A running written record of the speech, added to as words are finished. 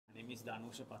name is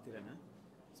Danusha Pathirag.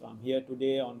 So I'm here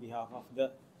today on behalf of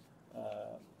the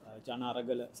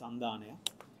අරගල Sandhanaya.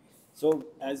 So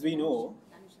as we know,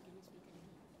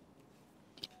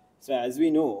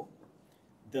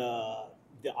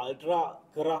 the ultra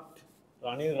corrupt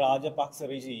Ranil Rajapaksa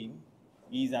regime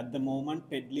is at the moment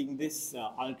peddling this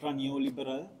ultra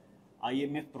neoliberal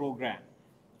IMF program.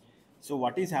 So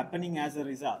what is happening as a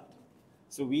result?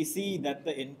 So we see that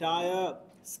the entire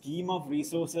scheme of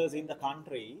resources in the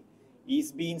country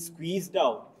is being squeezed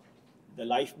out. The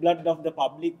lifeblood of the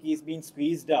public is being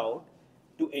squeezed out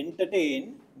to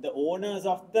entertain the owners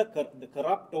of the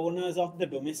corrupt owners of the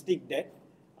domestic debt.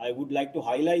 I would like to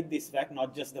highlight this fact,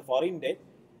 not just the foreign debt,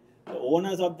 the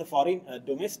owners of the foreign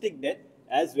domestic debt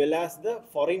as well as the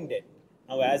foreign debt.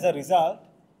 Now, as a result,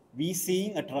 we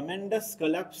seeing a tremendous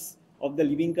collapse of the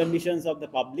living conditions of the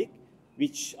public,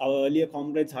 which our earlier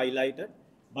comrades highlighted.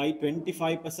 By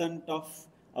 25% of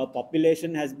our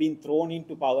population has been thrown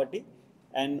into poverty,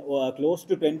 and close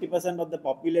to 20% of the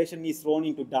population is thrown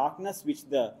into darkness, which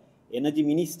the energy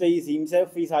minister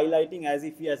himself is highlighting as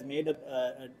if he has made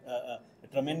a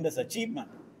tremendous achievement.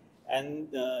 And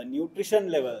the nutrition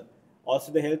level,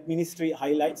 also the health ministry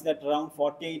highlights that around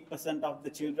 48% of the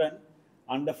children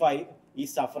under 5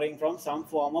 is suffering from some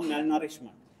form of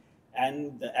malnourishment.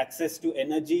 And the access to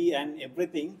energy and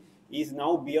everything is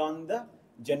now beyond the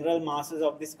general masses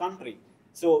of this country.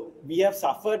 So we have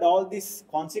suffered all these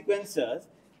consequences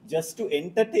just to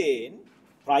entertain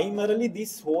primarily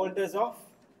these holders of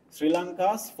Sri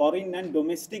Lanka's foreign and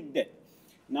domestic debt.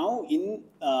 Now in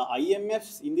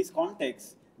IMF's, in this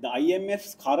context, the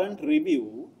IMF's current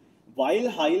review, while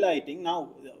highlighting,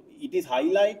 now it is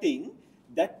highlighting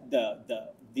that the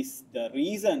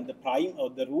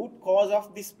root cause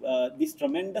of this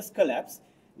tremendous collapse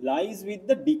lies with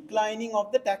the declining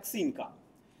of the tax income.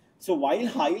 So while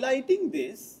highlighting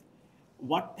this,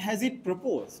 what has it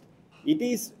proposed? It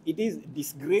is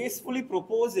disgracefully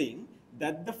proposing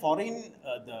that the foreign,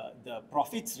 the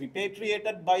profits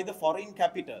repatriated by the foreign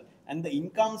capital and the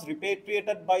incomes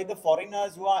repatriated by the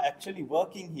foreigners who are actually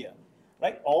working here,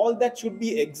 right? All that should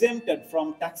be exempted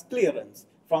from tax clearance,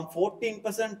 from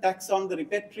 14% tax on the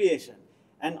repatriation,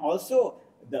 and also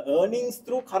the earnings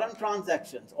through current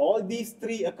transactions. All these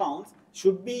three accounts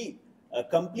should be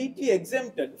completely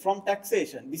exempted from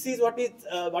taxation. This is what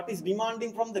is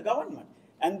demanding from the government,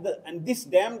 and this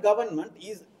damn government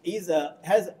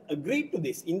has agreed to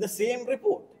this in the same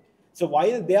report. So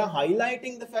while they are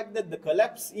highlighting the fact that the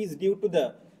collapse is due to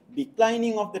the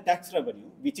declining of the tax revenue,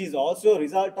 which is also a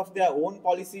result of their own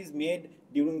policies made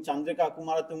during Chandrika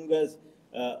Kumaratunga's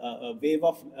wave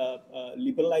of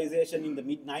liberalization in the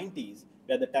mid-90s,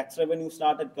 where the tax revenue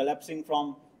started collapsing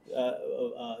from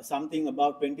something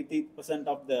about 23%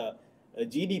 of the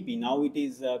GDP. Now it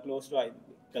is close to,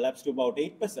 collapsed to about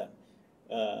 8%.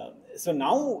 So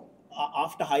now,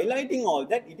 after highlighting all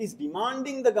that, it is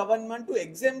demanding the government to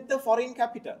exempt the foreign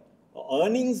capital,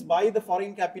 earnings by the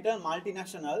foreign capital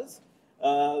multinationals,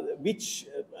 which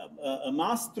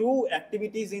amass through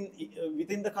activities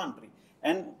within the country.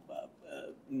 And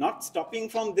not stopping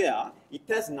from there, it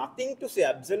has nothing to say,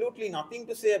 absolutely nothing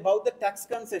to say about the tax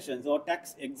concessions or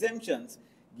tax exemptions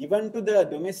given to the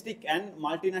domestic and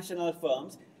multinational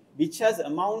firms, which has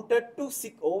amounted to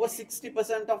over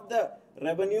 60% of the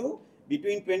revenue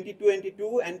between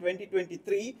 2022 and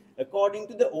 2023, according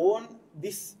to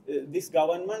this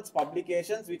government's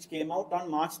publications, which came out on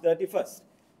March 31st.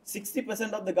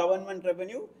 60% of the government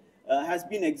revenue has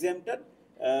been exempted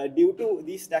due to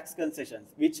these tax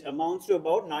concessions, which amounts to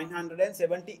about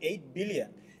 978 billion.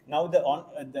 Now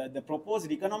the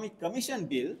proposed Economic Commission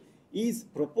bill is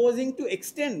proposing to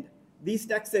extend these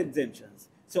tax exemptions.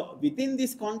 So within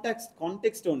this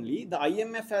context only, the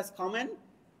IMF has come and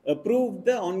approved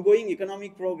the ongoing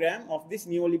economic program of this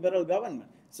neoliberal government.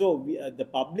 So the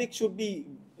public should be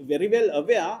very well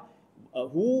aware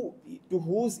to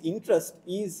whose interest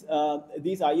is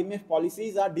these IMF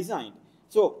policies are designed.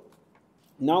 So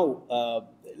now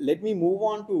let me move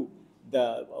on to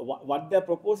what they're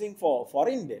proposing for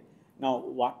foreign debt. Now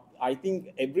what I think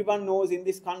everyone knows in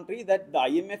this country, that the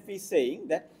IMF is saying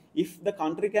that if the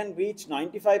country can reach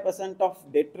 95% of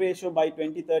debt ratio by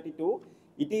 2032,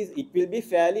 it will be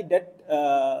fairly debt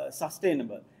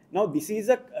sustainable. Now this is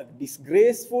a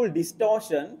disgraceful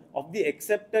distortion of the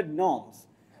accepted norms,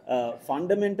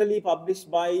 fundamentally published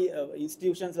by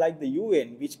institutions like the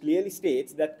UN, which clearly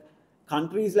states that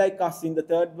countries like us in the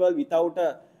third world without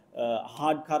a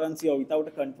hard currency or without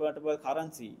a convertible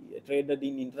currency traded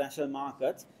in international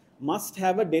markets must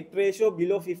have a debt ratio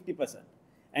below 50%.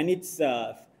 And its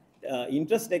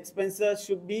interest expenses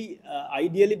should be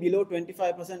ideally below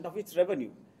 25% of its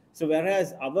revenue. So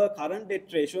whereas our current debt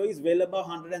ratio is well above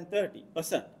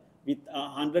 130%. With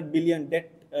 100 billion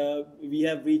debt, we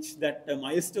have reached that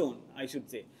milestone, I should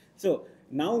say. So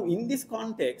now in this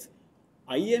context,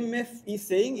 IMF is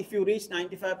saying if you reach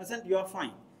 95%, you are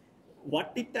fine.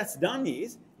 What it has done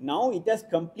is, now it has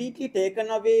completely taken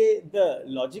away the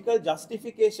logical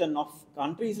justification of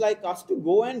countries like us to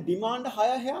go and demand a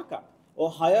higher haircut or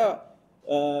higher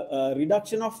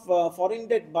reduction of foreign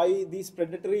debt by these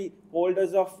predatory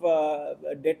holders of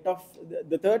debt of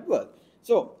the third world.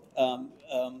 So,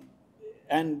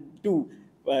 and to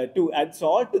add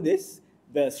salt to this,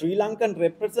 the Sri Lankan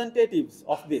representatives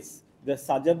of this, the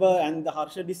Sajaba and the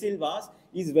Harsha De Silvas,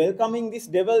 is welcoming this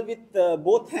devil with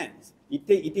both hands.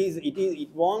 It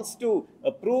wants to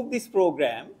approve this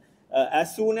program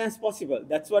as soon as possible.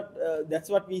 That's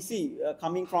what we see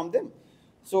coming from them.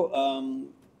 So,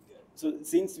 so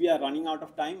since we are running out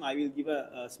of time, I will give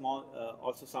a small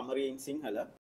also summary in Sinhala.